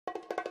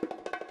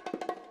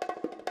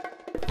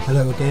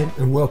Hello again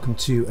and welcome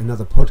to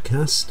another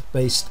podcast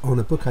based on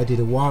a book I did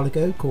a while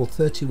ago called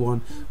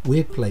 31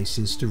 Weird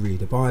Places to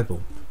Read a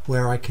Bible,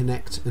 where I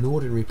connect an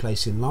ordinary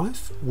place in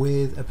life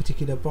with a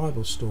particular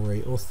Bible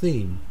story or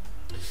theme.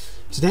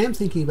 Today I'm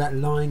thinking about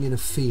lying in a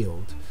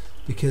field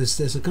because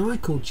there's a guy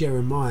called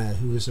Jeremiah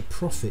who was a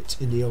prophet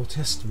in the Old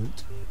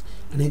Testament,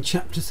 and in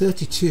chapter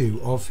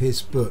 32 of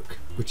his book,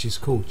 which is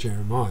called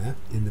Jeremiah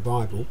in the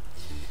Bible,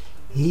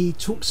 he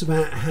talks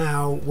about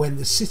how when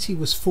the city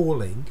was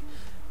falling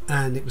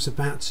and it was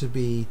about to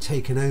be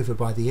taken over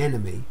by the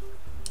enemy,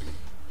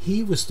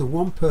 he was the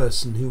one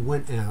person who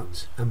went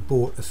out and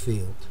bought a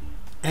field.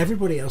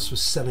 Everybody else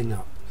was selling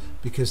up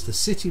because the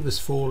city was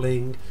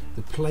falling,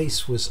 the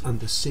place was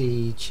under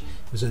siege,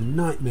 it was a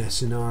nightmare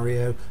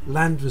scenario,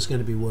 land was going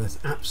to be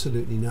worth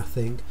absolutely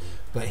nothing,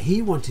 but he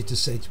wanted to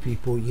say to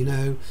people, you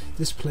know,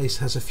 this place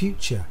has a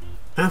future.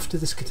 After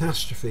this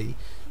catastrophe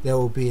there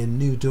will be a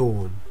new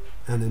dawn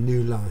and a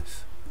new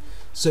life.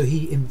 So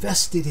he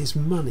invested his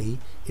money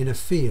in a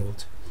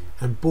field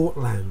and bought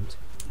land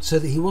so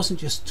that he wasn't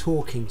just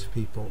talking to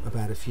people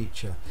about a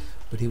future,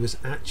 but he was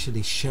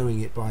actually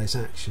showing it by his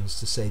actions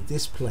to say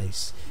this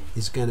place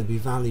is going to be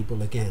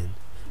valuable again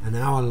and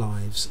our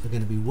lives are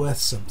going to be worth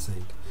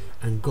something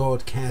and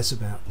God cares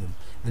about them.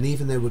 And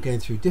even though we're going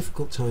through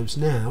difficult times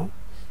now,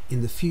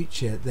 in the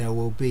future there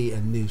will be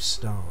a new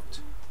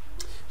start.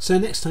 So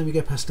next time you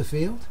go past a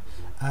field,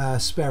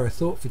 spare a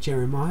thought for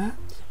Jeremiah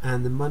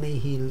and the money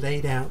he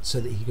laid out so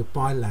that he could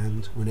buy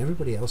land when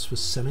everybody else was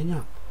selling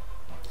up.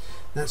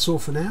 That's all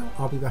for now.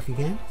 I'll be back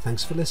again.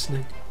 Thanks for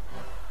listening.